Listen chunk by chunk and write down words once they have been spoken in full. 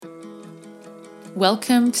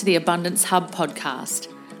Welcome to the Abundance Hub podcast.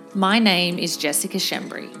 My name is Jessica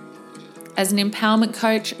Shembry. As an empowerment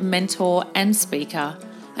coach, mentor, and speaker,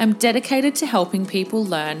 I'm dedicated to helping people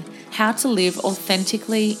learn how to live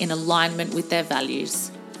authentically in alignment with their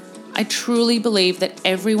values. I truly believe that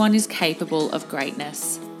everyone is capable of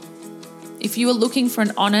greatness. If you are looking for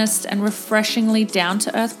an honest and refreshingly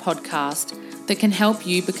down-to-earth podcast that can help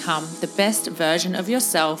you become the best version of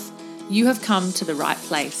yourself, you have come to the right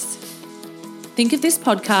place. Think of this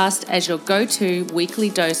podcast as your go-to weekly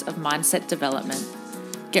dose of mindset development.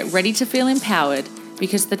 Get ready to feel empowered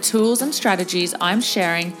because the tools and strategies I'm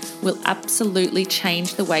sharing will absolutely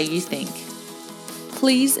change the way you think.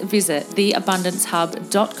 Please visit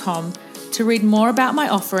theabundancehub.com to read more about my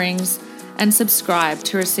offerings and subscribe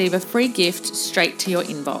to receive a free gift straight to your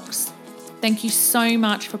inbox. Thank you so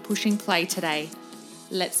much for pushing play today.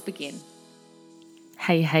 Let's begin.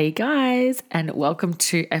 Hey guys, and welcome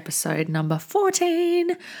to episode number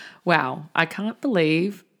 14. Wow, I can't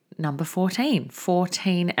believe number 14.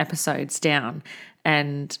 14 episodes down,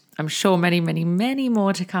 and I'm sure many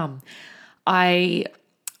more to come. I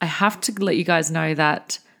have to let you guys know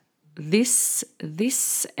that this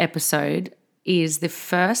episode is the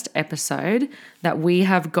first episode that we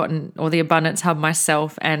have gotten, or the Abundance Hub,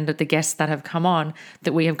 myself and the guests that have come on,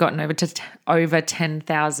 that we have gotten over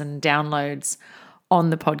 10,000 downloads on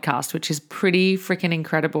the podcast, which is pretty freaking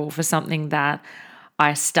incredible for something that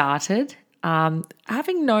I started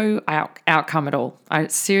having no outcome at all. I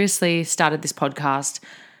seriously started this podcast.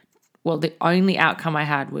 Well, the only outcome I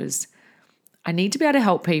had was I need to be able to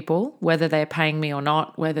help people, whether they're paying me or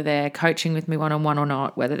not, whether they're coaching with me one-on-one or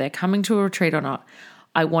not, whether they're coming to a retreat or not.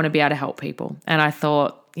 I want to be able to help people. And I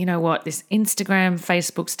thought, you know what, this Instagram,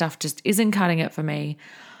 Facebook stuff just isn't cutting it for me.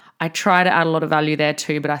 I try to add a lot of value there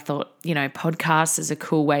too, but I thought, podcasts is a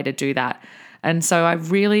cool way to do that. And so I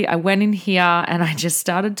went in here and I just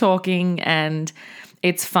started talking, and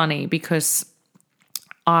it's funny because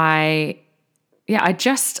I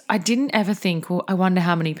didn't ever think, well, I wonder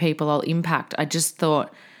how many people I'll impact. I just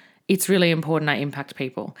thought it's really important I impact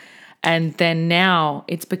people. And then now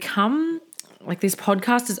it's become like, this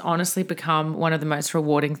podcast has honestly become one of the most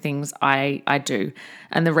rewarding things I do.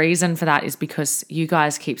 And the reason for that is because you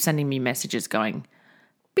guys keep sending me messages going,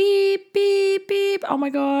 beep, beep, beep. Oh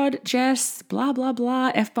my God, Jess, blah, blah,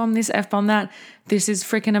 blah. F-bomb this, F-bomb that. This is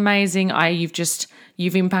freaking amazing.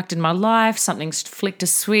 You've impacted my life. Something's flicked a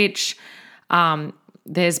switch.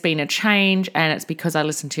 There's been a change, and it's because I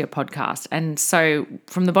listened to your podcast. And so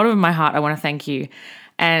from the bottom of my heart, I want to thank you.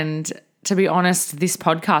 And to be honest, this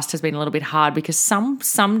podcast has been a little bit hard because some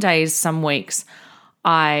days, some weeks,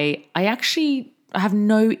 I actually have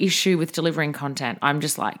no issue with delivering content. I'm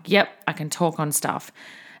just like, yep, I can talk on stuff.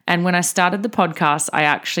 And when I started the podcast, I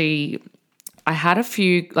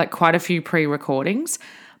had quite a few pre-recordings,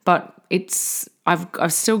 but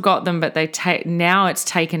I've still got them, but now it's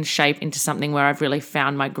taken shape into something where I've really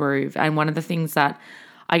found my groove. And one of the things that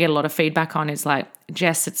I get a lot of feedback on is like,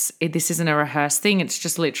 Jess, this isn't a rehearsed thing. It's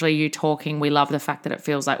just literally you talking. We love the fact that it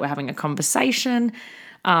feels like we're having a conversation.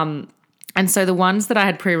 And so the ones that I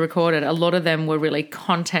had pre-recorded, a lot of them were really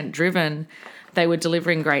content driven. They were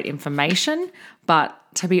delivering great information, but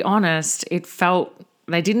to be honest,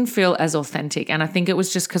 they didn't feel as authentic. And I think it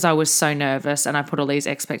was just because I was so nervous and I put all these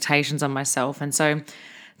expectations on myself. And so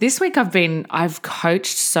this week I've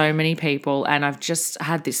coached so many people, and I've just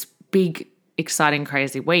had this big, exciting,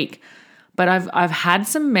 crazy week. But I've had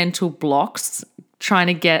some mental blocks trying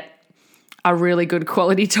to get a really good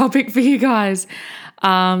quality topic for you guys.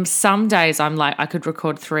 Some days I'm like, I could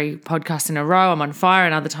record 3 podcasts in a row. I'm on fire,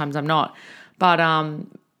 and other times I'm not. But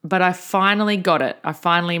I finally got it. I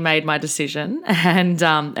finally made my decision. And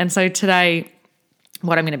so today,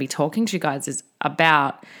 what I'm going to be talking to you guys is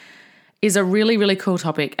a really, really cool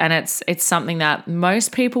topic. And it's something that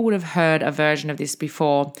most people would have heard a version of this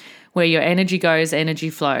before, where your energy goes, energy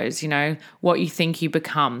flows, what you think you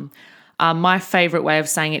become. My favorite way of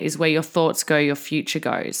saying it is where your thoughts go, your future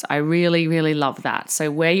goes. I really, really love that. So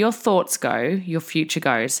where your thoughts go, your future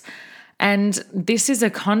goes. And this is a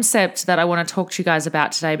concept that I want to talk to you guys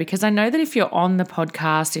about today, because I know that if you're on the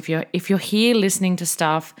podcast, if you're here listening to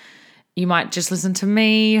stuff, you might just listen to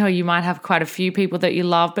me, or you might have quite a few people that you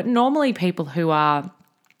love. But normally people who are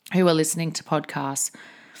listening to podcasts,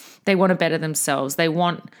 they want to better themselves. They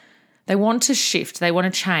want to shift. They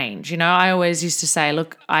want to change. I always used to say,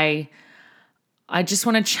 look, I just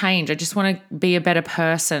want to change. I just want to be a better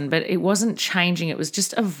person. But it wasn't changing. It was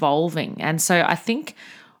just evolving. And so I think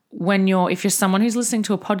if you're someone who's listening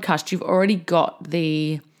to a podcast, you've already got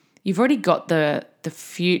the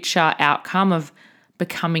future outcome of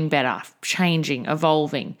becoming better, changing,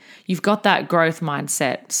 evolving. You've got that growth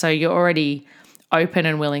mindset. So you're already open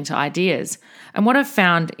and willing to ideas. And what I've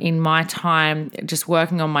found in my time just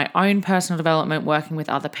working on my own personal development, working with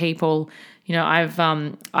other people,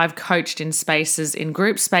 I've coached in spaces, in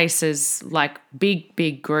group spaces, like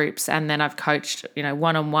big groups, and then I've coached,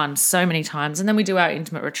 one-on-one so many times, and then we do our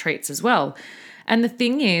intimate retreats as well. And the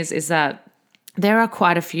thing is that there are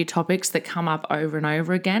quite a few topics that come up over and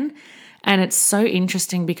over again, and it's so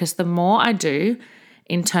interesting because the more I do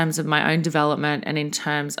in terms of my own development and in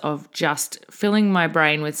terms of just filling my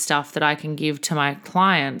brain with stuff that I can give to my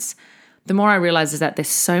clients, the more I realize is that there's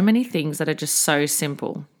so many things that are just so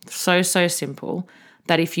simple, so simple,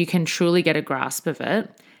 that if you can truly get a grasp of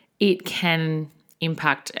it, it can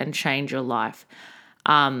impact and change your life.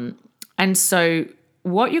 And so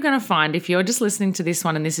what you're going to find if you're just listening to this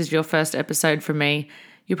one and this is your first episode from me,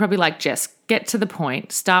 you're probably like, Jess, get to the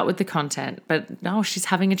point, start with the content. But no, she's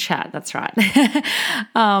having a chat. That's right.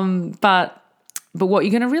 But what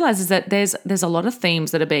you're going to realize is that there's a lot of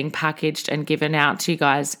themes that are being packaged and given out to you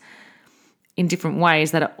guys in different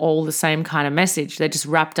ways that are all the same kind of message. They're just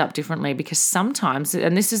wrapped up differently because sometimes,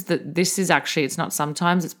 and it's not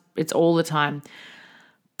sometimes, it's all the time.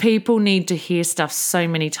 People need to hear stuff so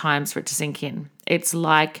many times for it to sink in. It's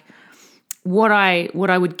like what I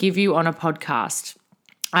would give you on a podcast,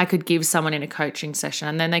 I could give someone in a coaching session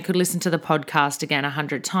and then they could listen to the podcast again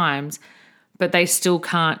 100 times, but they still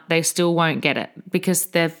won't get it because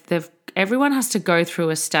everyone has to go through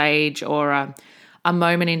a stage or a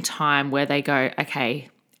moment in time where they go, okay,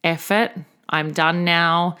 F it, I'm done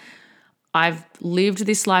now. I've lived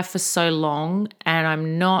this life for so long and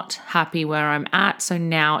I'm not happy where I'm at. So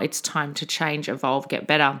now it's time to change, evolve, get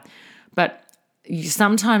better. But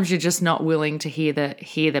sometimes you're just not willing to hear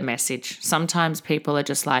the message. Sometimes people are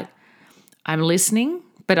just like, I'm listening,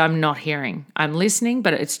 but I'm not hearing. I'm listening,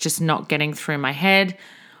 but it's just not getting through my head.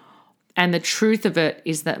 And the truth of it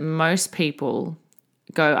is that most people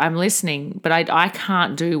go, I'm listening, but I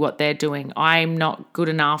can't do what they're doing. I'm not good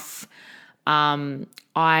enough.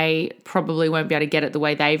 I probably won't be able to get it the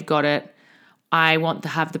way they've got it. I want to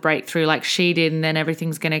have the breakthrough like she did, and then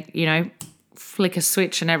everything's going to, flick a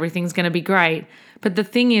switch and everything's going to be great. But the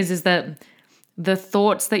thing is that the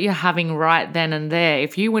thoughts that you're having right then and there,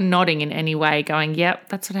 if you were nodding in any way going, yep,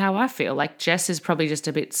 that's how I feel, like Jess is probably just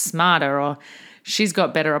a bit smarter or she's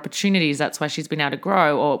got better opportunities, that's why she's been able to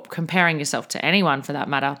grow, or comparing yourself to anyone for that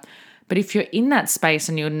matter. But if you're in that space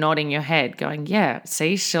and you're nodding your head going, yeah,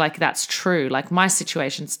 see, like that's true. Like my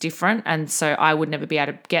situation's different. And so I would never be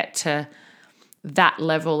able to get to that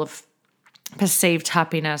level of perceived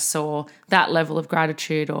happiness or that level of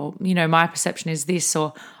gratitude, or, my perception is this,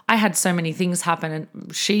 or I had so many things happen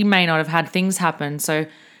and she may not have had things happen, so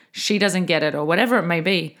she doesn't get it, or whatever it may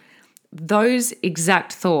be. Those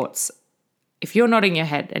exact thoughts, if you're nodding your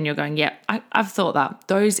head and you're going, yeah, I've thought that,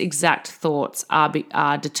 those exact thoughts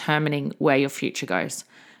are determining where your future goes.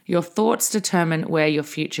 Your thoughts determine where your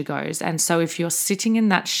future goes. And so if you're sitting in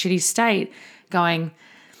that shitty state going,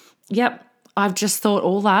 yep, I've just thought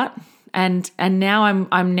all that, and now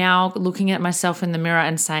I'm now looking at myself in the mirror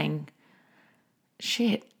and saying,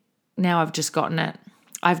 shit, now I've just gotten it.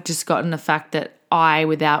 I've just gotten the fact that I,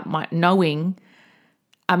 without my knowing,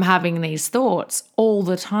 I'm having these thoughts all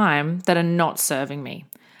the time that are not serving me.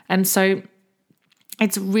 And so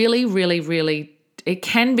it's really, really, really, it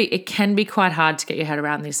can be quite hard to get your head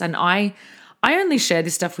around this. And I only share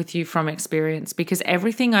this stuff with you from experience, because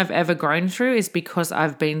everything I've ever grown through is because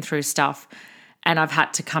I've been through stuff and I've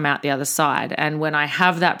had to come out the other side. And when I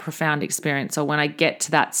have that profound experience, or when I get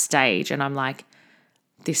to that stage and I'm like,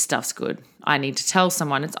 this stuff's good, I need to tell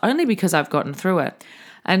someone, it's only because I've gotten through it.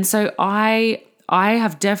 And so I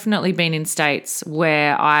have definitely been in states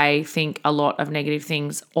where I think a lot of negative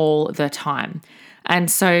things all the time. And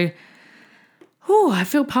so, I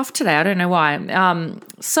feel puffed today. I don't know why.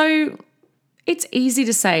 So it's easy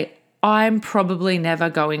to say, I'm probably never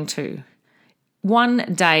going to.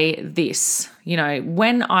 One day this,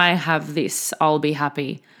 when I have this, I'll be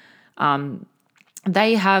happy.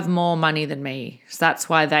 They have more money than me, so that's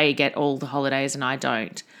why they get all the holidays and I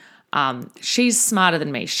don't. She's smarter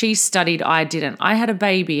than me. She studied, I didn't. I had a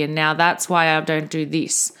baby and now that's why I don't do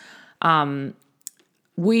this.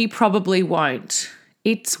 We probably won't.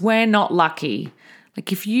 We're not lucky.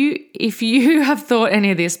 Like if you have thought any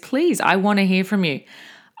of this, please, I want to hear from you.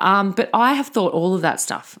 But I have thought all of that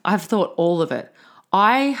stuff. I've thought all of it.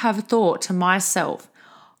 I have thought to myself,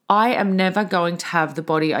 I am never going to have the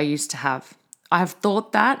body I used to have. I have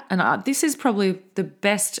thought that, and this is probably the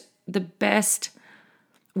best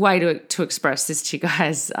way to express this to you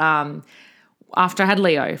guys. after I had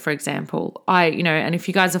Leo, for example, and if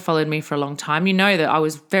you guys have followed me for a long time, you know that I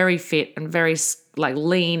was very fit and very like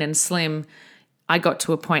lean and slim. I got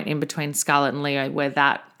to a point in between Scarlett and Leo where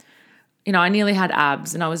I nearly had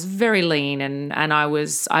abs and I was very lean and I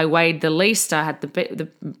weighed the least. I had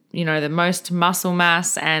the most muscle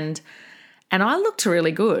mass and I looked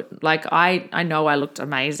really good. Like I know I looked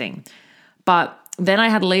amazing. But then I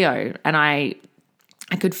had Leo and I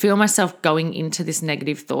could feel myself going into this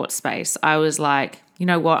negative thought space. I was like, you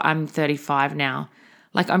know what? I'm 35 now.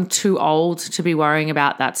 Like I'm too old to be worrying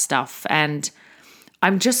about that stuff. And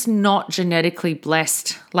I'm just not genetically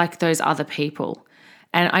blessed like those other people.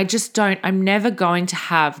 And I'm never going to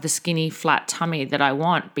have the skinny, flat tummy that I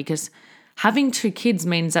want because having 2 kids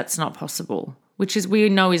means that's not possible, which we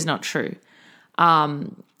know is not true.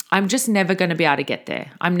 I'm just never going to be able to get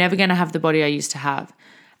there. I'm never going to have the body I used to have.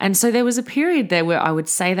 And so there was a period there where I would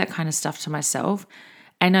say that kind of stuff to myself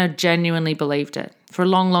and I genuinely believed it for a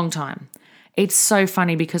long, long time. It's so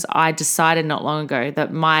funny because I decided not long ago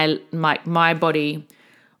that my body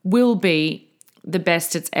will be the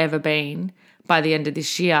best it's ever been by the end of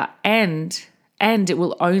this year and it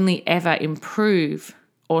will only ever improve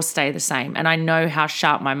or stay the same. And I know how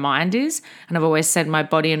sharp my mind is. And I've always said my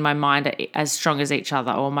body and my mind are as strong as each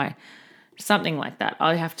other or something like that.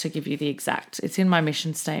 I'll have to give you the exact. It's in my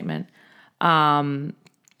mission statement. Where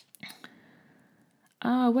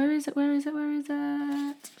is it?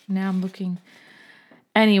 Now I'm looking.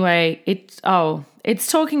 Anyway, it's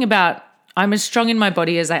talking about I'm as strong in my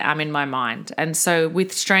body as I am in my mind. And so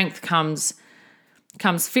with strength comes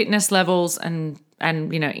fitness levels and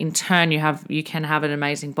in turn you can have an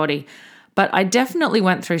amazing body. But I definitely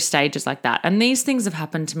went through stages like that. And these things have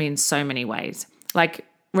happened to me in so many ways. Like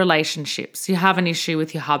relationships. You have an issue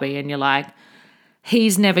with your hubby and you're like,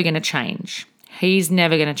 he's never going to change. He's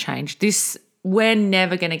never going to change. We're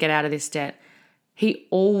never going to get out of this debt. He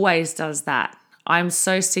always does that. I'm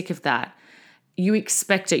so sick of that. You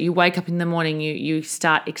expect it. You wake up in the morning, you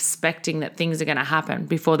start expecting that things are going to happen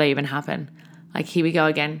before they even happen. Like, here we go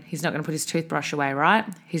again. He's not going to put his toothbrush away, right?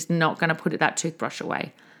 He's not going to put that toothbrush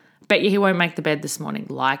away. Bet you he won't make the bed this morning,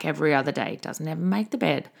 like every other day. Doesn't ever make the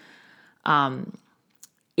bed.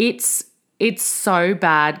 It's so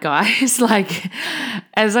bad, guys. Like,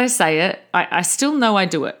 as I say it, I still know I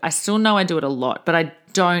do it. I still know I do it a lot, but I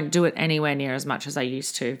don't do it anywhere near as much as I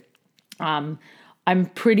used to. I'm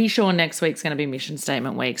pretty sure next week's going to be mission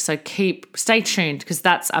statement week. So stay tuned because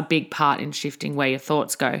that's a big part in shifting where your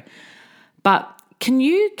thoughts go. But can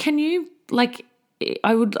you like,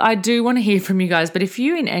 I do want to hear from you guys, but if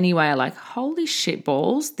you in any way are like, holy shit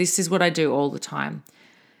balls, this is what I do all the time,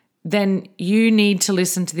 then you need to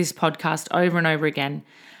listen to this podcast over and over again.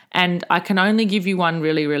 And I can only give you one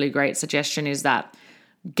really, really great suggestion is that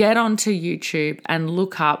get onto YouTube and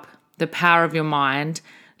look up The Power of Your Mind.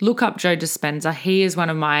 Look up Joe Dispenza. He is one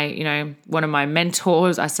of my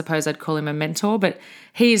mentors. I suppose I'd call him a mentor, but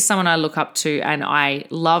he is someone I look up to and I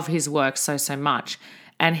love his work so, so much.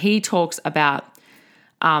 And he talks about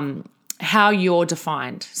how you're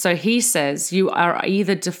defined. So he says you are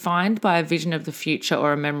either defined by a vision of the future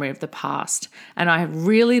or a memory of the past. And I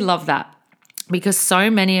really love that because so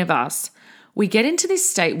many of us, we get into this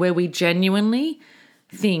state where we genuinely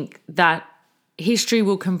think that history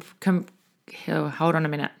will hold on a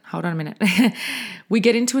minute. We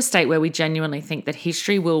get into a state where we genuinely think that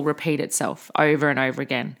history will repeat itself over and over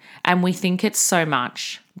again. And we think it so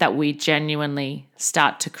much that we genuinely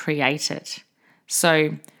start to create it.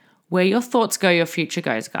 So where your thoughts go, your future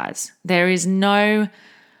goes, guys. There is no,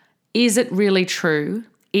 is it really true?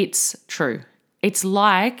 It's true. It's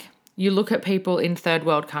like you look at people in third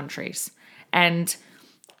world countries and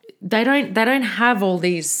they don't have all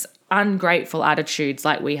these ungrateful attitudes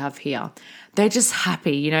like we have here. They're just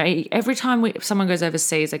happy. Every time someone goes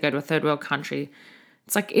overseas, they go to a third world country,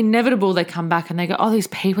 it's like inevitable they come back and they go, oh, these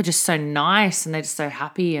people are just so nice and they're just so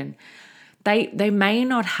happy. And they may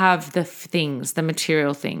not have the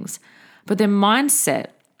material things, but their mindset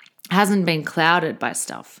hasn't been clouded by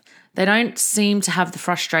stuff. They don't seem to have the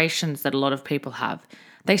frustrations that a lot of people have.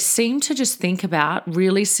 They seem to just think about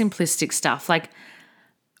really simplistic stuff like,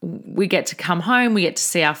 we get to come home, we get to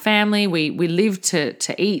see our family, we live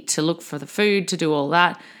to eat, to look for the food, to do all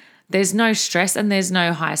that. There's no stress and there's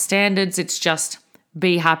no high standards. It's just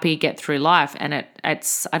be happy, get through life. And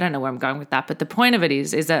it's I don't know where I'm going with that, but the point of it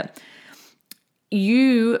is that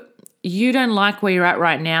you don't like where you're at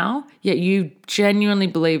right now, yet you genuinely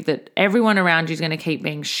believe that everyone around you is going to keep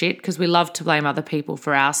being shit because we love to blame other people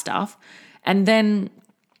for our stuff. And then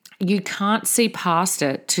you can't see past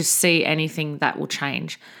it to see anything that will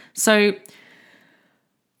change. So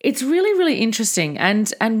it's really, really interesting.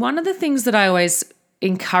 And one of the things that I always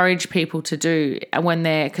encourage people to do when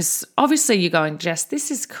because obviously you're going, Jess, this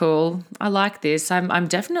is cool. I like this. I'm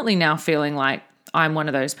definitely now feeling like I'm one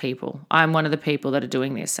of those people. I'm one of the people that are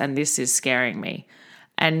doing this, and this is scaring me.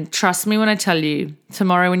 And trust me when I tell you,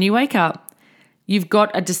 tomorrow when you wake up, you've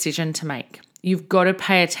got a decision to make. You've got to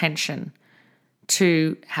pay attention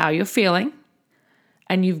to how you're feeling,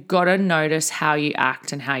 and you've got to notice how you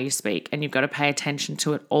act and how you speak, and you've got to pay attention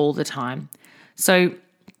to it all the time. So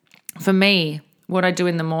for me, what I do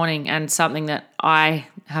in the morning, and something that I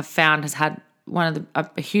have found has had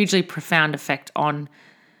a hugely profound effect on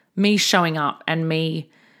me showing up and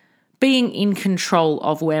me being in control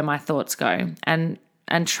of where my thoughts go. And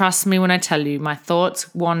trust me when I tell you, my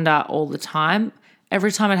thoughts wander all the time.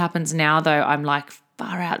 Every time it happens now, though, I'm like,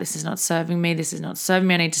 far out, this is not serving me. This is not serving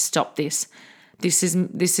me. I need to stop this. This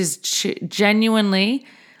is genuinely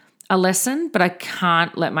a lesson, but I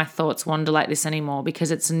can't let my thoughts wander like this anymore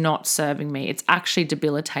because it's not serving me. It's actually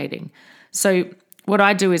debilitating. So what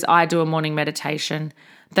I do is I do a morning meditation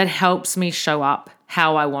that helps me show up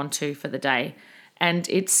how I want to for the day. And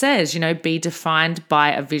it says, be defined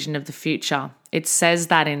by a vision of the future. It says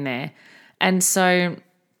that in there. And so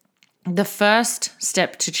the first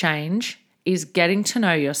step to change is getting to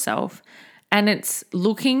know yourself, and it's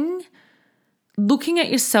looking at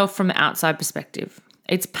yourself from the outside perspective.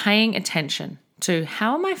 It's paying attention to,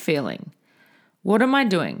 how am I feeling? What am I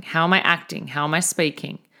doing? How am I acting? How am I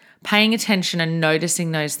speaking? Paying attention and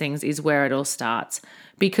noticing those things is where it all starts.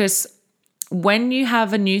 Because when you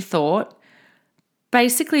have a new thought,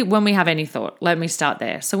 basically when we have any thought, let me start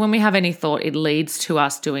there. So when we have any thought, it leads to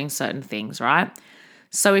us doing certain things, right?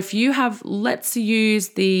 So if you have, let's use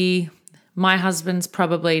my husband's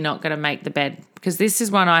probably not going to make the bed, because this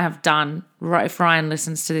is one I have done. If Ryan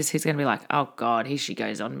listens to this, he's going to be like, oh God, here she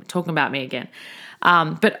goes on talking about me again.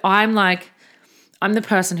 But I'm the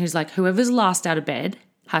person who's like, whoever's last out of bed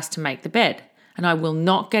has to make the bed. And I will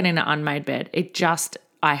not get in an unmade bed.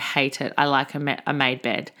 I hate it. I like a made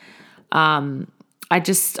bed. I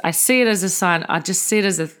see it as a sign. I just see it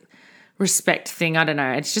as a respect thing. I don't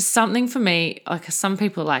know. It's just something for me. Like, some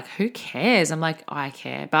people are like, who cares? I'm like, I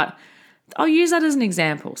care. But I'll use that as an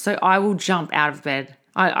example. So I will jump out of bed.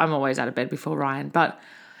 I'm always out of bed before Ryan. But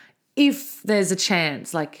if there's a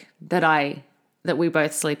chance like that we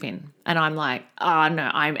both sleep in, and I'm like, oh no,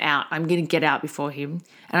 I'm out. I'm going to get out before him,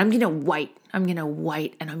 and I'm going to wait. I'm going to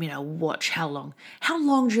wait, and I'm going to watch how long. How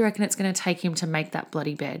long do you reckon it's going to take him to make that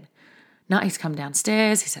bloody bed? No, he's come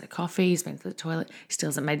downstairs. He's had a coffee. He's been to the toilet. He still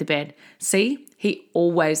hasn't made the bed. See, he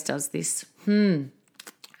always does this. And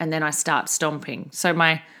then I start stomping. So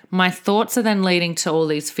my thoughts are then leading to all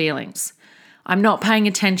these feelings. I'm not paying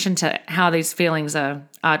attention to how these feelings are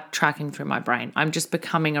tracking through my brain. I'm just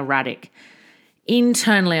becoming erratic.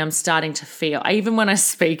 Internally, I'm starting to feel, even when I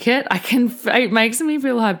speak it makes me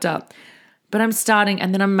feel hyped up. But I'm starting,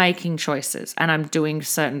 and then I'm making choices, and I'm doing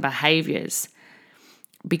certain behaviors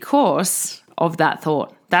because of that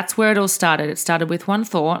thought. That's where it all started. It started with one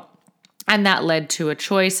thought, and that led to a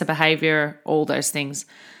choice, a behavior, all those things.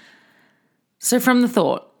 So from the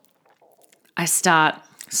thought, I start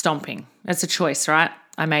stomping. It's a choice, right?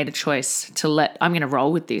 I made a choice I'm going to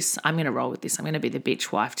roll with this. I'm going to be the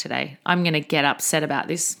bitch wife today. I'm going to get upset about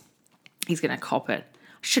this. He's going to cop it.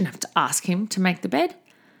 I shouldn't have to ask him to make the bed.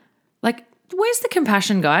 Like, where's the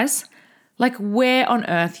compassion, guys? Like, where on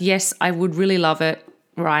earth? Yes, I would really love it,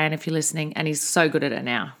 Ryan, if you're listening, and he's so good at it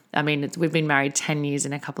now. I mean, we've been married 10 years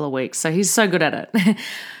in a couple of weeks, so he's so good at it.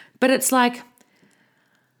 But it's like,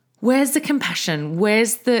 where's the compassion?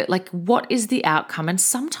 What is the outcome? And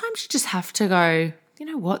sometimes you just have to go, you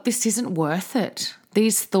know what? This isn't worth it.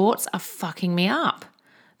 These thoughts are fucking me up.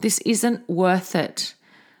 This isn't worth it.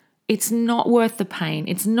 It's not worth the pain.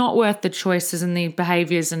 It's not worth the choices and the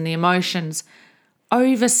behaviors and the emotions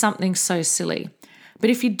over something so silly. But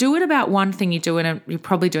if you do it about one thing, you're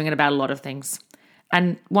probably doing it about a lot of things.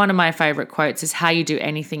 And one of my favorite quotes is, how you do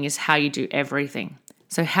anything is how you do everything.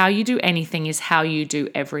 So how you do anything is how you do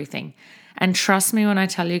everything. And trust me when I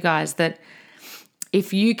tell you guys that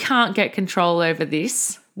if you can't get control over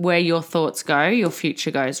this, where your thoughts go, your future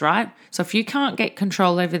goes, right? So if you can't get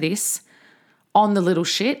control over this on the little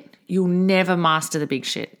shit, you'll never master the big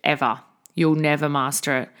shit, ever. You'll never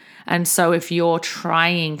master it. And so if you're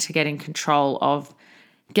trying to get in control of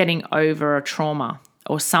getting over a trauma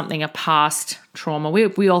or something, a past trauma,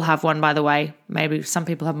 we all have one, by the way. Maybe some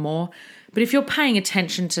people have more. But if you're paying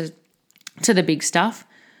attention to the big stuff,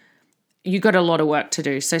 you've got a lot of work to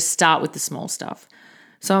do. So start with the small stuff.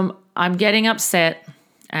 So I'm getting upset,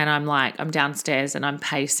 and I'm downstairs and I'm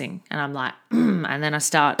pacing, and I'm like, and then I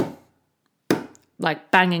start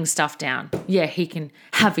like banging stuff down. Yeah, he can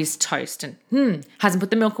have his toast and hasn't put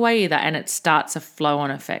the milk away either, and it starts a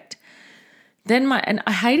flow-on effect. Then and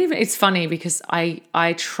I hate even, it's funny because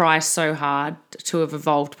I try so hard to have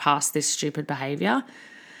evolved past this stupid behavior.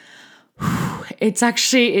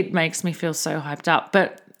 It makes me feel so hyped up,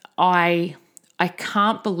 but I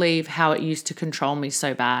can't believe how it used to control me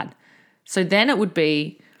so bad. So then it would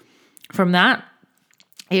be, from that,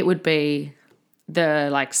 it would be the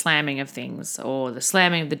like slamming of things or the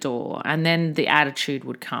slamming of the door, and then the attitude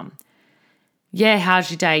would come. Yeah, how's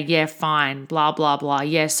your day? Yeah, fine, blah, blah, blah.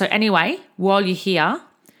 Yeah, so anyway, while you're here,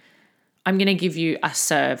 I'm going to give you a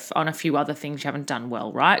serve on a few other things you haven't done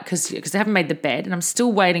well, right? Because I haven't made the bed and I'm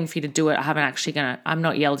still waiting for you to do it. I'm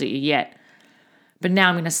not yelled at you yet. But now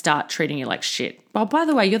I'm going to start treating you like shit. Well, by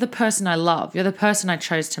the way, you're the person I love. You're the person I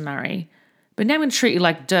chose to marry. But now I'm going to treat you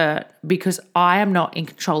like dirt because I am not in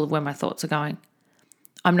control of where my thoughts are going.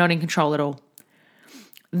 I'm not in control at all.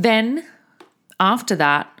 Then after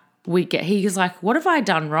that, he's like, what have I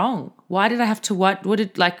done wrong? Why did I have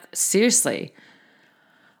to, seriously?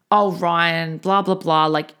 Oh, Ryan, blah, blah, blah.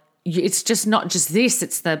 Like, it's just not just this,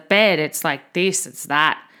 it's the bed. It's like this, it's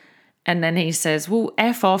that. And then he says, well,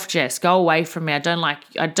 F off, Jess, go away from me. I don't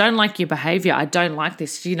like your behavior. I don't like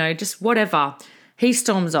this, just whatever. He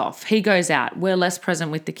storms off. He goes out. We're less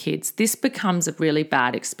present with the kids. This becomes a really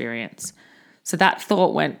bad experience. So that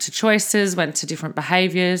thought went to choices, went to different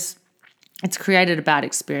behaviors. It's created a bad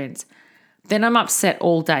experience. Then I'm upset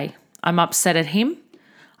all day. I'm upset at him.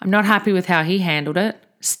 I'm not happy with how he handled it.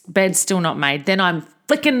 Bed's still not made. Then I'm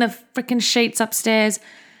flicking the freaking sheets upstairs.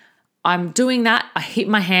 I'm doing that. I hit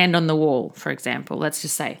my hand on the wall, for example. Let's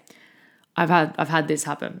just say I've had this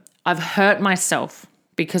happen. I've hurt myself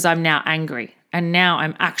because I'm now angry. And now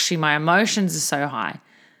my emotions are so high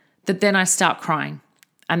that then I start crying.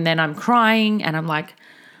 And then I'm crying and I'm like,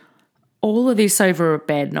 all of this over a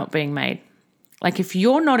bed not being made. Like, if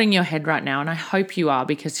you're nodding your head right now, and I hope you are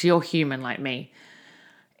because you're human like me,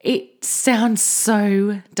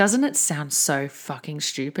 doesn't it sound so fucking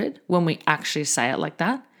stupid when we actually say it like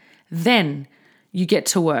that? Then you get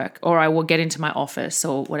to work, or I will get into my office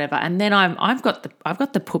or whatever, and then I've got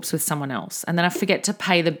the poops with someone else, and then I forget to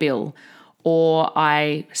pay the bill, or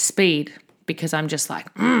I speed because I'm just like,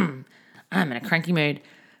 I'm in a cranky mood,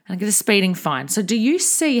 and I get a speeding fine. So do you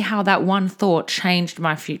see how that one thought changed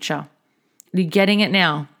my future? Are you getting it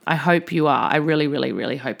now? I hope you are. I really, really,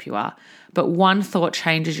 really hope you are. But one thought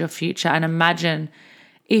changes your future, and imagine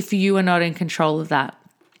if you are not in control of that.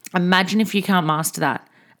 Imagine if you can't master that.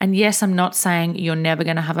 And yes, I'm not saying you're never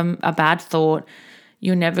going to have a bad thought.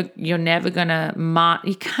 You're never going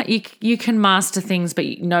to you can master things, but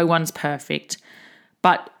no one's perfect.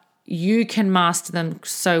 But you can master them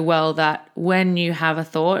so well that when you have a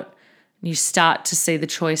thought, you start to see the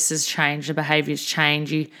choices change, the behaviors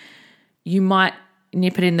change. You might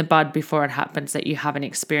nip it in the bud before it happens, that you have an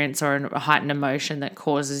experience or a heightened emotion that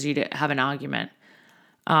causes you to have an argument.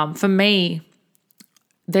 For me,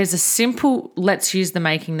 there's a simple, let's use the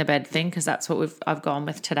making the bed thing, because that's what I've gone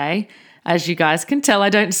with today. As you guys can tell, I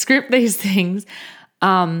don't script these things.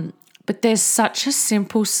 But there's such a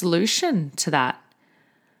simple solution to that.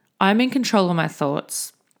 I'm in control of my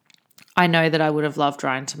thoughts. I know that I would have loved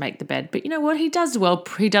Ryan to make the bed, but you know what? He does well.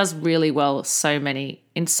 He does really well in so many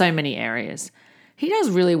areas. He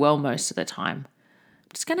does really well most of the time. I'm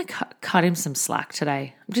just going to cut him some slack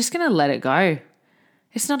today. I'm just going to let it go.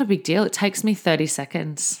 It's not a big deal. It takes me 30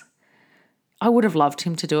 seconds. I would have loved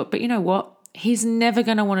him to do it, but you know what? He's never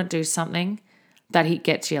going to want to do something that he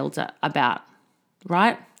gets yelled at about,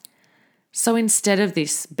 right? So instead of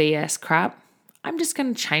this BS crap, I'm just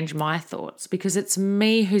going to change my thoughts because it's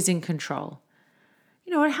me who's in control.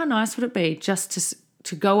 You know what? How nice would it be just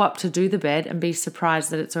to go up to do the bed and be surprised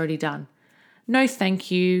that it's already done? No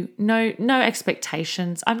thank you, no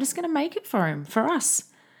expectations. I'm just going to make it for him, for us,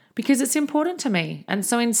 because it's important to me. And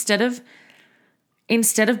so instead of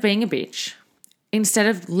being a bitch, instead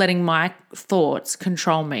of letting my thoughts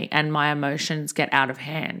control me and my emotions get out of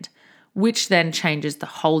hand, which then changes the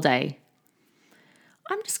whole day,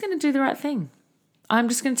 I'm just going to do the right thing. I'm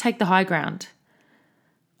just going to take the high ground.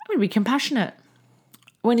 I'm going to be compassionate.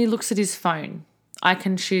 When he looks at his phone, I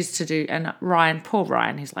can choose to do, and poor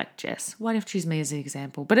Ryan, he's like, Jess, why do you have to choose me as an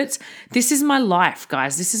example? But this is my life,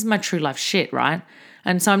 guys. This is my true life shit, right?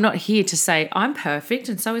 And so I'm not here to say I'm perfect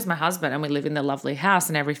and so is my husband and we live in the lovely house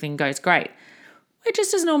and everything goes great. We're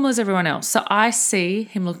just as normal as everyone else. So I see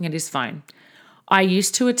him looking at his phone. I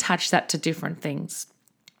used to attach that to different things.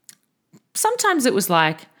 Sometimes it was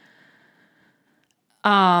like,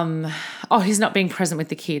 he's not being present with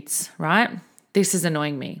the kids, right? This is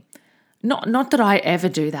annoying me. Not that I ever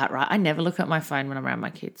do that, right? I never look at my phone when I'm around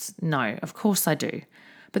my kids. No, of course I do.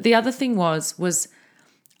 But the other thing was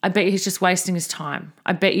I bet he's just wasting his time.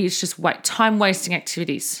 I bet he's just time wasting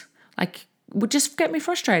activities. Like, would just get me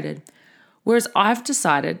frustrated. Whereas I've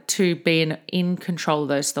decided to be in control of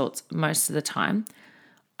those thoughts most of the time.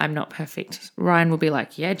 I'm not perfect. Ryan will be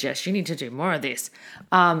like, yeah, Jess, you need to do more of this.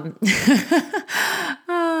 Oh,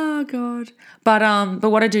 God. But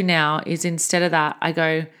what I do now is instead of that, I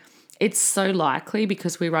go, it's so likely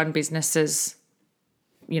because we run businesses,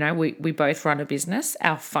 we both run a business.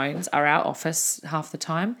 Our phones are our office half the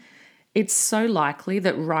time. It's so likely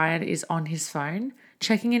that Ryan is on his phone,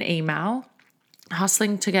 checking an email,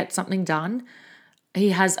 hustling to get something done. He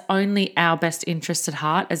has only our best interest at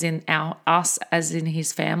heart, as in us, as in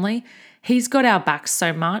his family. He's got our back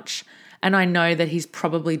so much, and I know that he's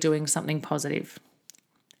probably doing something positive.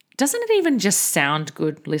 Doesn't it even just sound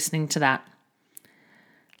good listening to that?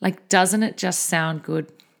 Like, doesn't it just sound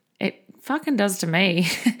good? It fucking does to me.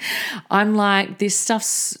 I'm like, this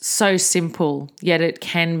stuff's so simple, yet it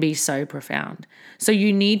can be so profound. So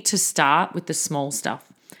you need to start with the small stuff.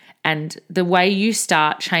 And the way you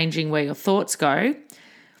start changing where your thoughts go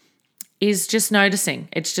is just noticing.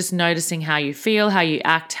 It's just noticing how you feel, how you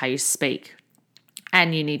act, how you speak.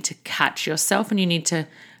 And you need to catch yourself and you need to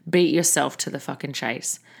beat yourself to the fucking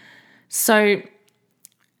chase. So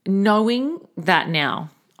knowing that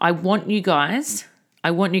now, I want you guys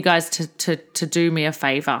to do me a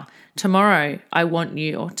favor. Tomorrow,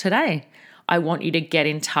 or today, I want you to get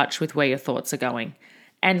in touch with where your thoughts are going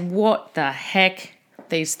and what the heck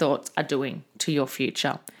these thoughts are doing to your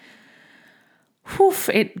future.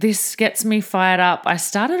 This gets me fired up. I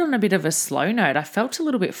started on a bit of a slow note. I felt a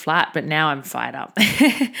little bit flat, but now I'm fired up.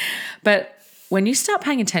 But when you start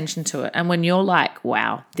paying attention to it and when you're like,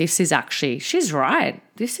 wow, she's right.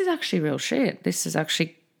 This is actually real shit. This is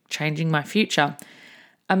actually changing my future.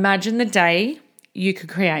 Imagine the day you could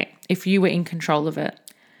create if you were in control of it.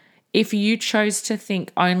 If you chose to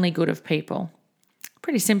think only good of people.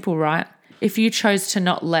 Pretty simple, right? If you chose to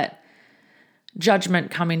not let judgment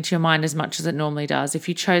come into your mind as much as it normally does, if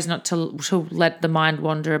you chose not to let the mind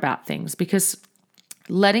wander about things, because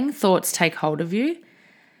letting thoughts take hold of you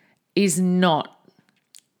is not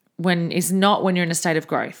when you're in a state of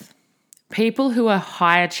growth. People who are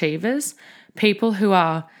high achievers, people who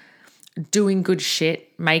are doing good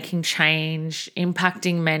shit, making change,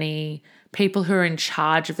 impacting many, people who are in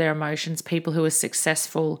charge of their emotions, people who are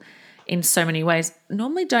successful in so many ways,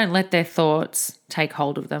 normally don't let their thoughts take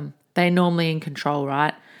hold of them. They're normally in control,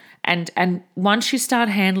 right? And once you start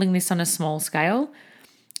handling this on a small scale,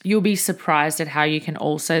 you'll be surprised at how you can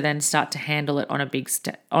also then start to handle it on a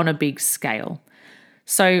big scale.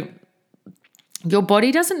 So your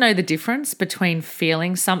body doesn't know the difference between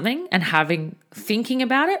feeling something and thinking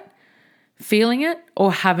about it, feeling it,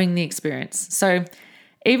 or having the experience. So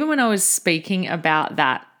even when I was speaking about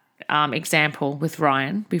that example with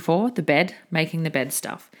Ryan before, making the bed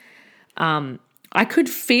stuff, I could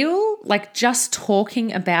feel like just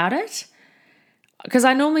talking about it, because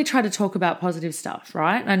I normally try to talk about positive stuff,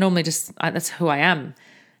 right? I normally that's who I am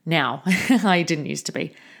now. I didn't used to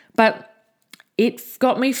be. But it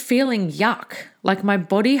got me feeling yuck. Like my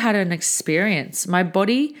body had an experience. My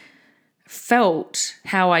body felt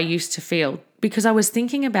how I used to feel because I was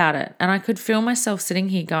thinking about it, and I could feel myself sitting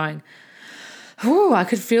here going, ooh, I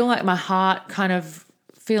could feel like my heart kind of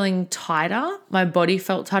feeling tighter. My body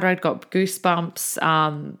felt tighter. I'd got goosebumps.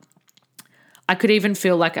 I could even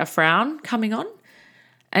feel like a frown coming on.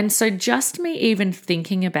 And so just me even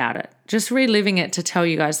thinking about it, just reliving it to tell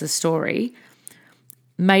you guys the story,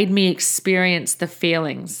 made me experience the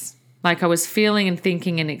feelings. Like I was feeling and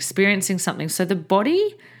thinking and experiencing something. So the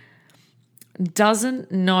body doesn't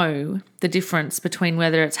know the difference between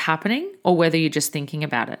whether it's happening or whether you're just thinking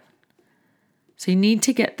about it. So you need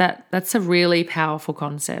to get that. That's a really powerful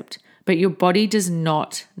concept, but your body does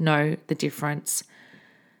not know the difference.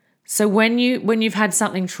 So when you've had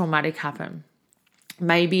something traumatic happen,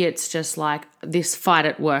 maybe it's just like this fight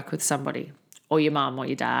at work with somebody, or your mum or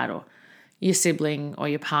your dad or your sibling or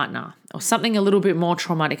your partner, or something a little bit more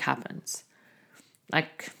traumatic happens.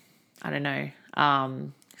 Like, I don't know,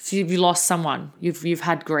 so you've lost someone, you've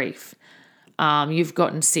had grief, you've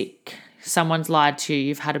gotten sick, someone's lied to you,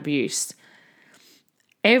 you've had abuse.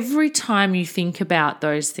 Every time you think about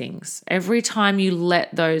those things, every time you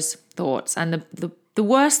let those thoughts, and the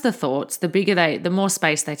worse the thoughts, the more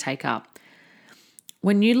space they take up.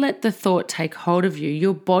 When you let the thought take hold of you,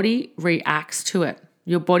 your body reacts to it.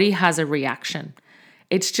 Your body has a reaction.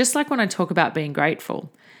 It's just like when I talk about being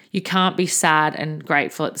grateful. You can't be sad and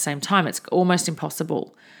grateful at the same time. It's almost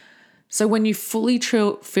impossible. So when you fully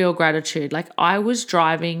feel gratitude, like I was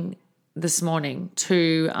driving this morning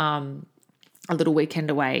to a little weekend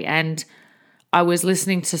away, and I was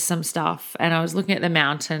listening to some stuff and I was looking at the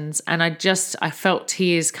mountains, and I felt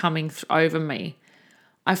tears coming over me.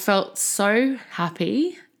 I felt so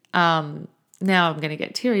happy. Now I'm going to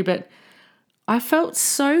get teary, but I felt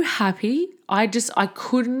so happy. I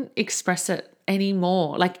couldn't express it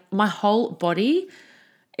anymore. Like my whole body,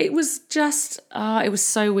 it was just, it was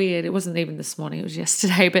so weird. It wasn't even this morning, it was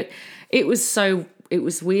yesterday, but it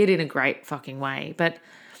was weird in a great fucking way. But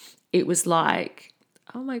it was like,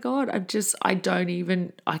 oh my God, I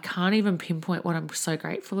can't even pinpoint what I'm so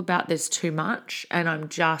grateful about. There's too much, and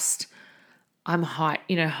I'm high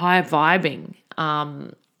vibing.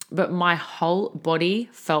 But my whole body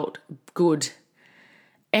felt good.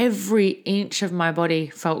 Every inch of my body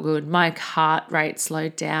felt good. My heart rate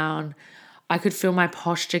slowed down. I could feel my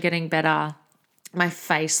posture getting better. My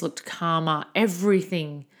face looked calmer.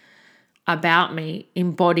 Everything about me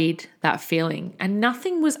embodied that feeling, and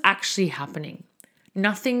nothing was actually happening.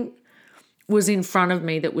 Nothing was in front of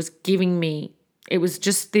me that was giving me, it was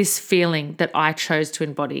just this feeling that I chose to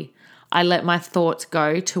embody. I let my thoughts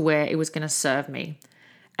go to where it was going to serve me.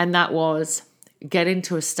 And that was get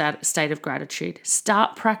into a state of gratitude.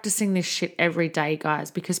 Start practicing this shit every day, guys,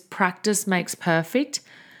 because practice makes perfect.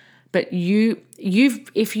 But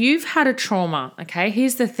if you've had a trauma, okay,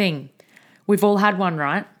 here's the thing. We've all had one,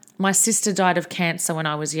 right? My sister died of cancer when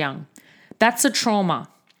I was young. That's a trauma.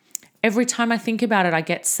 Every time I think about it, I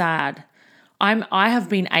get sad. I have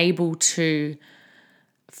been able to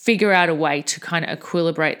figure out a way to kind of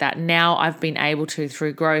equilibrate that. Now I've been able to,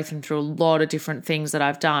 through growth and through a lot of different things that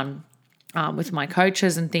I've done with my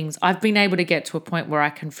coaches and things, I've been able to get to a point where I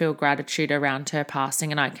can feel gratitude around her passing,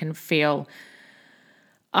 and I can feel,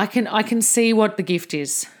 I can see what the gift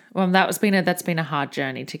is. Well, that's been a hard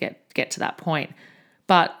journey to get to that point.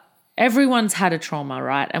 But everyone's had a trauma,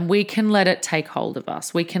 right? And we can let it take hold of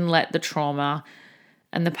us. We can let the trauma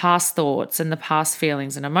and the past thoughts and the past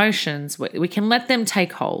feelings and emotions, we can let them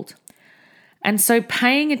take hold. And so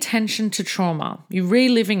paying attention to trauma, you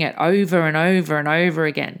reliving it over and over and over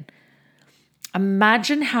again.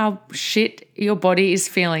 Imagine how shit your body is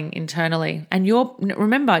feeling internally. And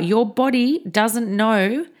remember, your body doesn't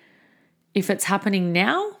know if it's happening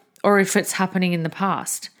now or if it's happening in the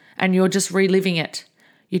past. And you're just reliving it.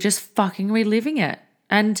 You're just fucking reliving it.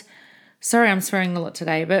 And sorry, I'm swearing a lot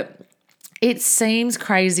today, but it seems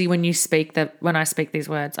crazy when I speak these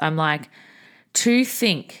words. I'm like, to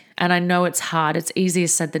think, and I know it's hard, it's easier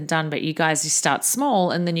said than done, but you start small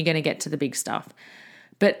and then you're going to get to the big stuff.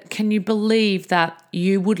 But can you believe that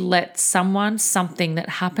you would let something that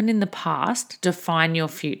happened in the past define your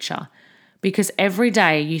future? Because every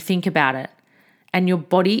day you think about it and your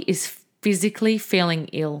body is physically feeling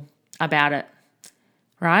ill about it,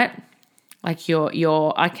 right? Like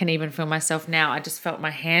I can even feel myself now. I just felt my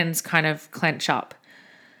hands kind of clench up.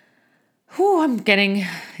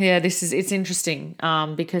 It's interesting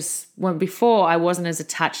because before I wasn't as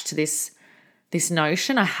attached to this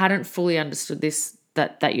notion. I hadn't fully understood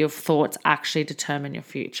that your thoughts actually determine your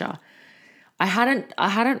future. I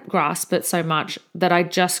hadn't grasped it so much that I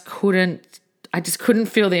just couldn't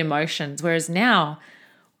feel the emotions. Whereas now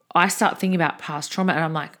I start thinking about past trauma and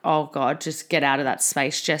I'm like, oh God, just get out of that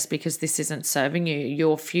space, Jess, because this isn't serving you.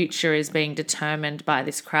 Your future is being determined by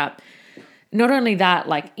this crap. Not only that,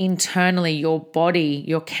 like internally, your body,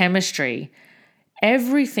 your chemistry,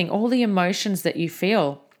 everything, all the emotions that you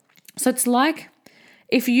feel. So it's like,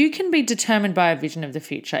 if you can be determined by a vision of the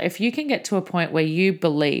future, if you can get to a point where you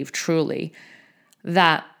believe truly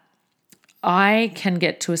that I can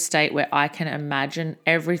get to a state where I can imagine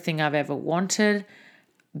everything I've ever wanted,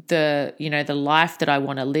 the life that I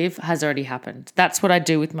want to live has already happened. That's what I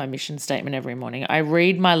do with my mission statement every morning. I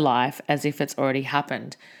read my life as if it's already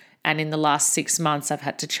happened. And in the last 6 months, I've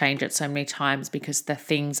had to change it so many times because the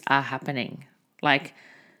things are happening. Like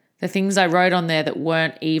the things I wrote on there that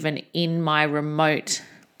weren't even in my remote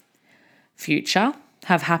future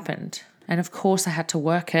have happened. And of course I had to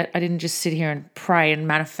work it. I didn't just sit here and pray and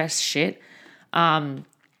manifest shit. No,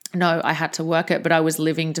 I had to work it, but I was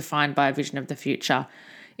living defined by a vision of the future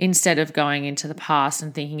instead of going into the past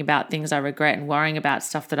and thinking about things I regret and worrying about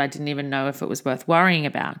stuff that I didn't even know if it was worth worrying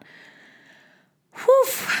about. Whew,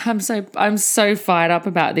 I'm so fired up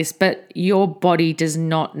about this, but your body does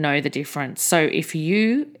not know the difference. So if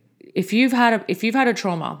you've had a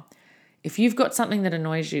trauma, if you've got something that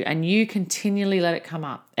annoys you and you continually let it come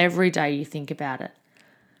up every day, you think about it,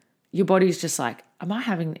 your body's just like,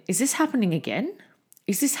 is this happening again?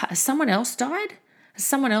 Has someone else died? Has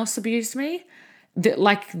someone else abused me?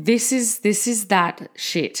 This is that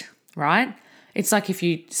shit. right? It's like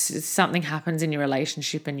if something happens in your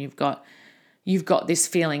relationship and you've got this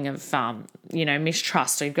feeling of,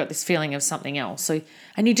 mistrust, or you've got this feeling of something else. So,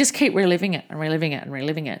 and you just keep reliving it and reliving it and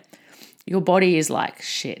reliving it. Your body is like,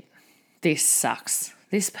 shit, this sucks.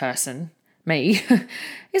 This person, me,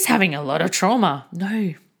 is having a lot of trauma.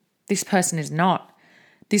 No, this person is not.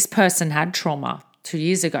 This person had trauma 2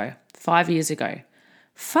 years ago, 5 years ago.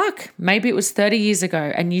 Fuck, maybe it was 30 years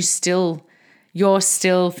ago, and you're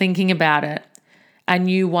still thinking about it, and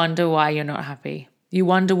you wonder why you're not happy. You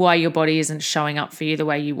wonder why your body isn't showing up for you the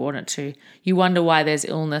way you want it to. You wonder why there's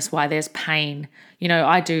illness, why there's pain.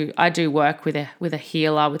 I do work with a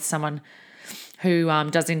healer, with someone who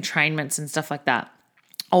does entrainments and stuff like that.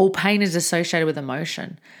 All pain is associated with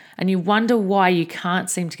emotion. And you wonder why you can't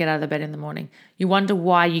seem to get out of the bed in the morning. You wonder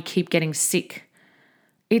why you keep getting sick.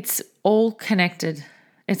 It's all connected.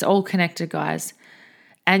 It's all connected, guys.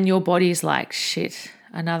 And your body's like, shit,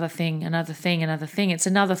 another thing, another thing, another thing. It's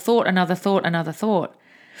another thought, another thought, another thought.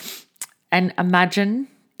 And imagine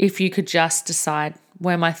if you could just decide,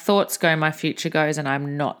 where my thoughts go, my future goes, and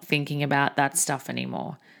I'm not thinking about that stuff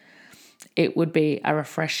anymore. It would be a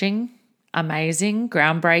refreshing, amazing,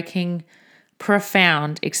 groundbreaking,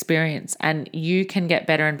 profound experience. And you can get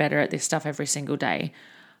better and better at this stuff every single day.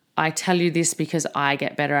 I tell you this because I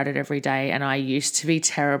get better at it every day, and I used to be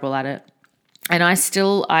terrible at it. And I'm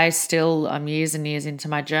years and years into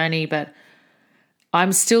my journey, but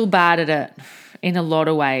I'm still bad at it in a lot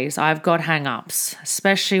of ways. I've got hang-ups,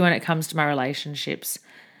 especially when it comes to my relationships,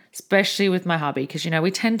 especially with my hubby, because,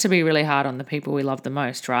 we tend to be really hard on the people we love the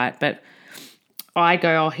most, right? But I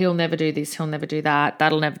go, oh, he'll never do this, he'll never do that,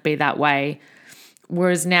 that'll never be that way.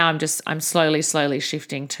 Whereas now I'm slowly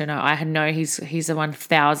shifting to, no, I know he's a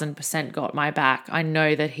 1,000% got my back. I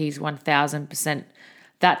know that he's 1,000%.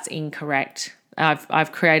 That's incorrect.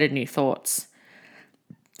 I've created new thoughts.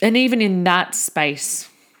 And even in that space,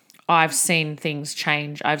 I've seen things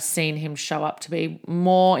change. I've seen him show up to be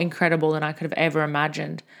more incredible than I could have ever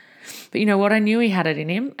imagined. But you know what? I knew he had it in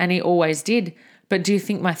him, and he always did. But do you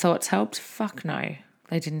think my thoughts helped? Fuck no,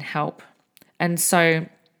 they didn't help. And so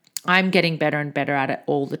I'm getting better and better at it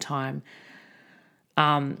all the time.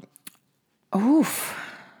 That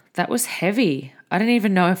was heavy. I don't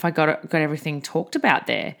even know if I got everything talked about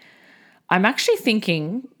there. I'm actually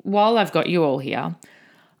thinking, while I've got you all here,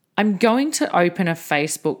 I'm going to open a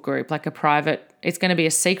Facebook group, like a private, it's going to be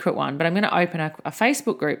a secret one, but I'm going to open a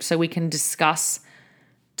Facebook group so we can discuss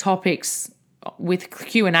topics with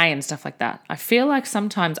Q&A and stuff like that. I feel like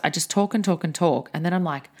sometimes I just talk and talk and talk, and then I'm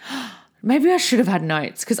like, maybe I should have had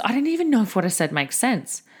notes, because I didn't even know if what I said makes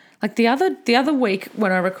sense. Like the other week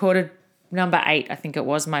when I recorded number 8, I think it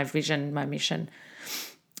was, my vision, my mission,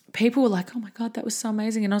 people were like, oh my God, that was so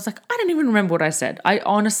amazing. And I was like, I don't even remember what I said. I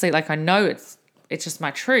honestly, I know it's just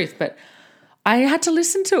my truth, but I had to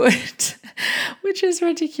listen to it, which is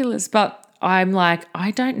ridiculous. But I'm like,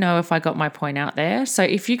 I don't know if I got my point out there. So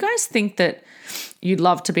if you guys think that you'd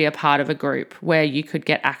love to be a part of a group where you could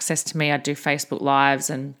get access to me, I'd do Facebook Lives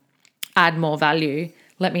and add more value,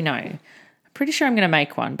 let me know. I'm pretty sure I'm going to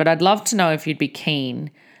make one, but I'd love to know if you'd be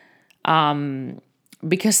keen.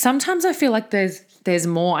 Because sometimes I feel like there's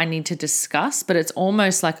more I need to discuss, but it's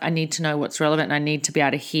almost like I need to know what's relevant and I need to be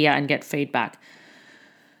able to hear and get feedback.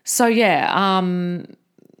 So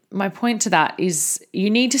my point to that is you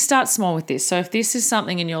need to start small with this. So if this is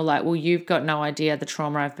something and you're like, well, you've got no idea the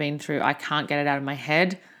trauma I've been through, I can't get it out of my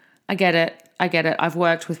head. I get it. I've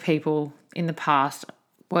worked with people in the past,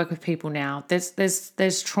 work with people now.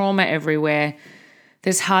 There's trauma everywhere.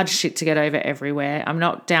 There's hard shit to get over everywhere. I'm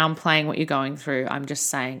not downplaying what you're going through. I'm just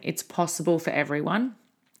saying it's possible for everyone.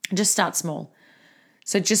 Just start small.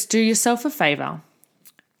 So just do yourself a favor,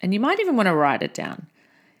 and you might even want to write it down.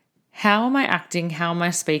 How am I acting? How am I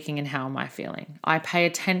speaking? And how am I feeling? I pay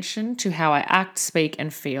attention to how I act, speak,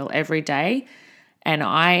 and feel every day. And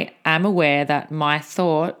I am aware that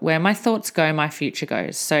where my thoughts go, my future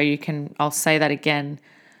goes. So I'll say that again.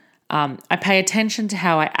 I pay attention to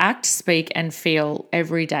how I act, speak, and feel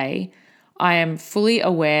every day. I am fully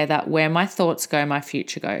aware that where my thoughts go, my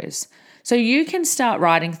future goes. So you can start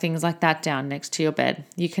writing things like that down next to your bed.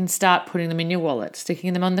 You can start putting them in your wallet,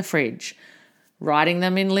 sticking them on the fridge, writing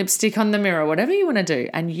them in lipstick on the mirror, whatever you want to do.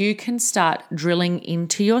 And you can start drilling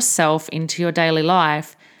into yourself, into your daily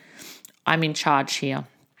life. I'm in charge here.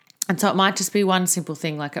 And so it might just be one simple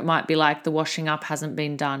thing. Like it might be like the washing up hasn't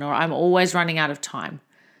been done, or I'm always running out of time.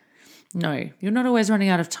 No, you're not always running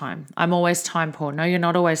out of time. I'm always time poor. No, you're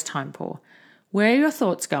not always time poor. Where are your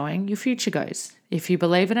thoughts going, your future goes. If you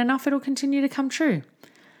believe it enough, it'll continue to come true.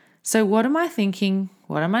 So what am I thinking?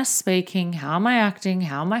 What am I speaking? How am I acting?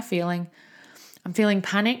 How am I feeling? I'm feeling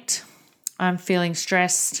panicked. I'm feeling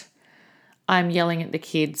stressed. I'm yelling at the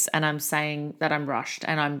kids and I'm saying that I'm rushed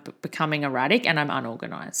and I'm becoming erratic and I'm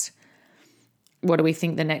unorganized. What do we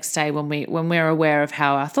think the next day when we're aware of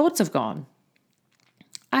how our thoughts have gone?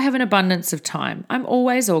 I have an abundance of time. I'm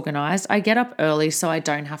always organized. I get up early so I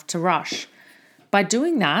don't have to rush. By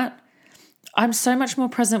doing that, I'm so much more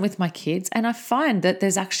present with my kids, and I find that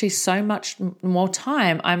there's actually so much more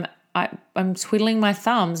time. I'm twiddling my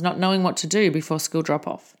thumbs, not knowing what to do before school drop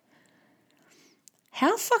off.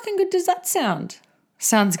 How fucking good does that sound?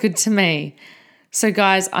 Sounds good to me. So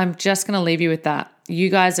guys, I'm just going to leave you with that. You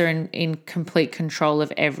guys are in complete control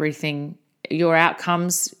of everything. Your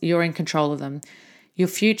outcomes, you're in control of them. Your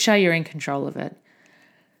future, you're in control of it.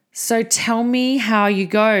 So tell me how you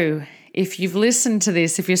go. If you've listened to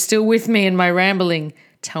this, if you're still with me in my rambling,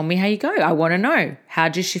 tell me how you go. I want to know.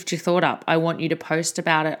 How'd you shift your thought up? I want you to post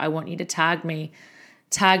about it. I want you to tag me.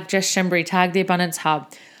 Tag Jess Shembry, tag the Abundance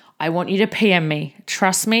Hub. I want you to PM me.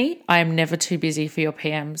 Trust me, I am never too busy for your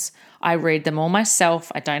PMs. I read them all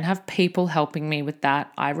myself. I don't have people helping me with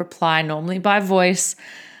that. I reply normally by voice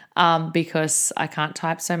because I can't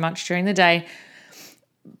type so much during the day.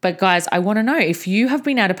 But guys, I want to know if you have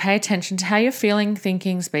been able to pay attention to how you're feeling,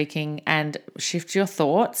 thinking, speaking, and shift your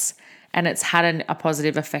thoughts, and it's had a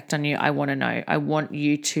positive effect on you. I want to know. I want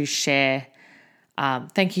you to share.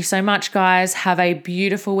 Thank you so much, guys. Have a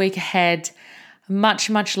beautiful week ahead. Much,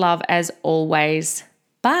 much love as always.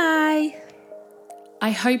 Bye.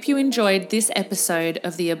 I hope you enjoyed this episode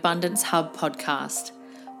of the Abundance Hub podcast.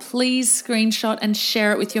 Please screenshot and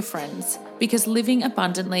share it with your friends, because living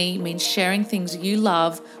abundantly means sharing things you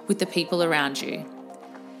love with the people around you.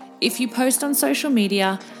 If you post on social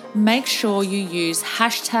media, make sure you use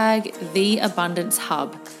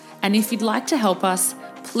 #TheAbundanceHub. And if you'd like to help us,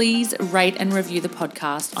 please rate and review the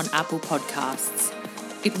podcast on Apple Podcasts.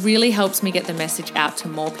 It really helps me get the message out to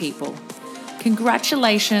more people.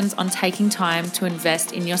 Congratulations on taking time to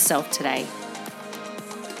invest in yourself today.